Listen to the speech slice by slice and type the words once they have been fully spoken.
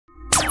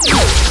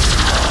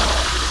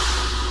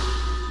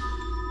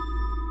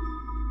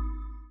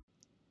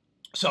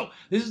So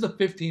this is the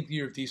 15th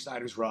year of Dee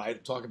Snider's Ride.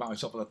 I'm talking about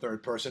myself in the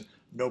third person.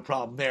 No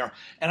problem there.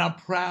 And I'm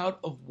proud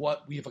of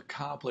what we have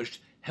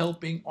accomplished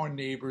helping our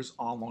neighbors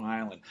on Long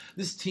Island.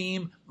 This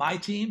team, my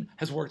team,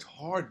 has worked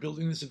hard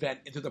building this event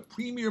into the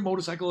premier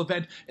motorcycle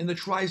event in the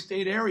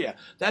tri-state area.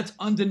 That's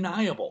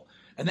undeniable.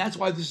 And that's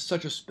why this is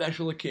such a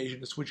special occasion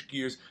to switch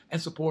gears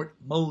and support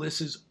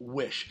Melissa's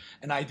Wish,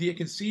 an idea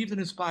conceived and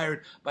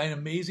inspired by an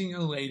amazing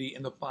young lady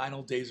in the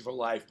final days of her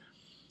life.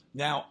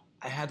 Now,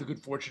 I had the good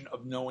fortune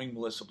of knowing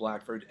Melissa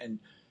Blackford, and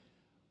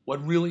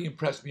what really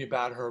impressed me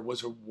about her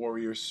was her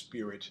warrior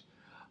spirit.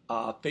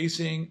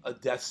 Facing a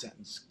death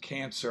sentence,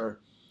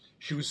 cancer,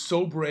 she was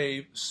so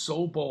brave,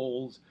 so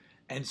bold,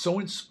 and so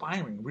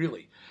inspiring,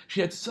 really. She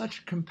had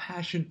such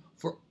compassion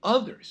for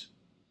others.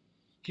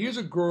 Here's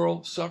a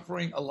girl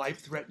suffering a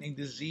life-threatening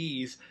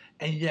disease,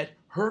 and yet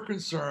her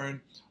concern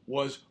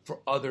was for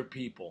other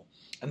people.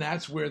 And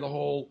that's where the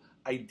whole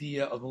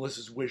idea of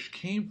Melissa's Wish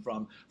came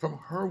from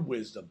her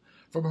wisdom,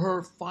 from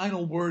her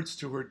final words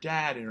to her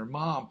dad and her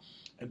mom.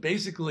 And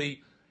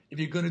basically, if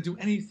you're going to do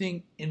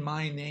anything in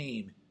my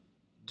name,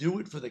 do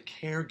it for the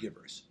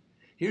caregivers.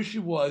 Here she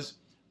was,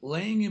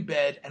 laying in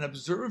bed and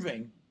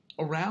observing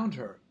around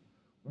her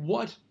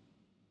what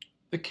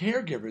the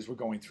caregivers were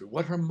going through,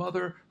 what her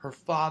mother, her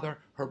father,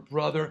 her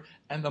brother,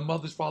 and the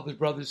mother's father's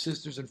brothers,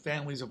 sisters, and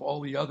families of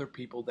all the other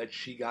people that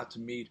she got to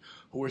meet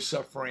who were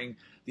suffering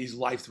these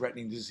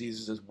life-threatening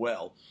diseases as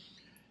well.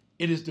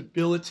 It is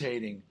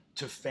debilitating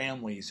to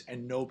families,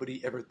 and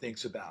nobody ever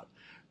thinks about.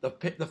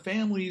 The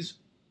families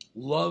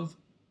love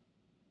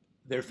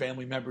their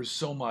family members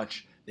so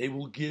much, they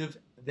will give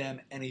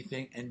them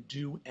anything and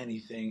do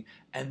anything,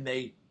 and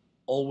they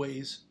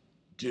always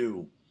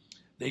do.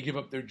 They give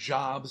up their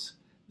jobs,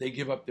 they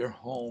give up their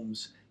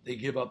homes, they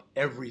give up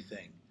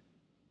everything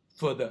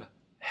for the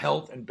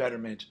health and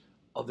betterment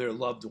of their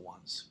loved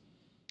ones.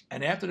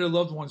 And after their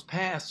loved ones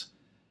pass,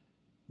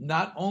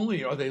 not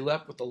only are they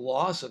left with the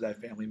loss of that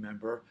family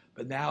member,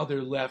 but now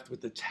they're left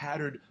with the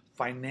tattered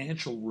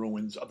financial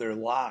ruins of their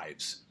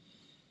lives.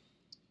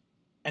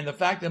 And the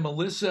fact that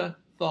Melissa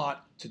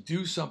thought to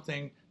do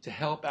something to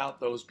help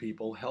out those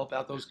people, help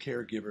out those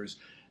caregivers,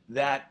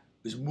 that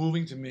was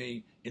moving to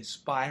me,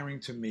 inspiring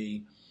to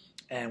me.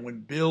 And when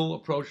Bill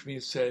approached me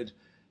and said,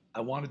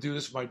 I want to do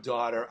this for my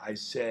daughter, I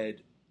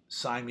said,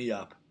 sign me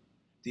up.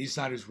 Dee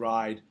Snider's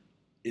Ride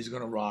is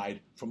going to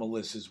ride for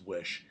Melissa's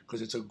Wish,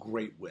 because it's a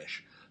great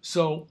wish.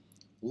 So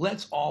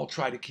let's all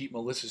try to keep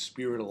Melissa's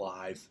spirit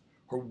alive,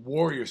 her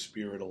warrior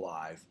spirit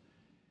alive,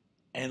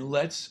 and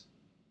let's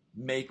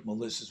make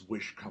Melissa's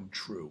wish come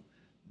true.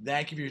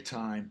 Thank you for your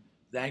time.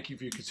 Thank you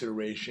for your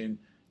consideration,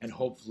 and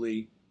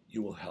hopefully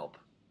you will help.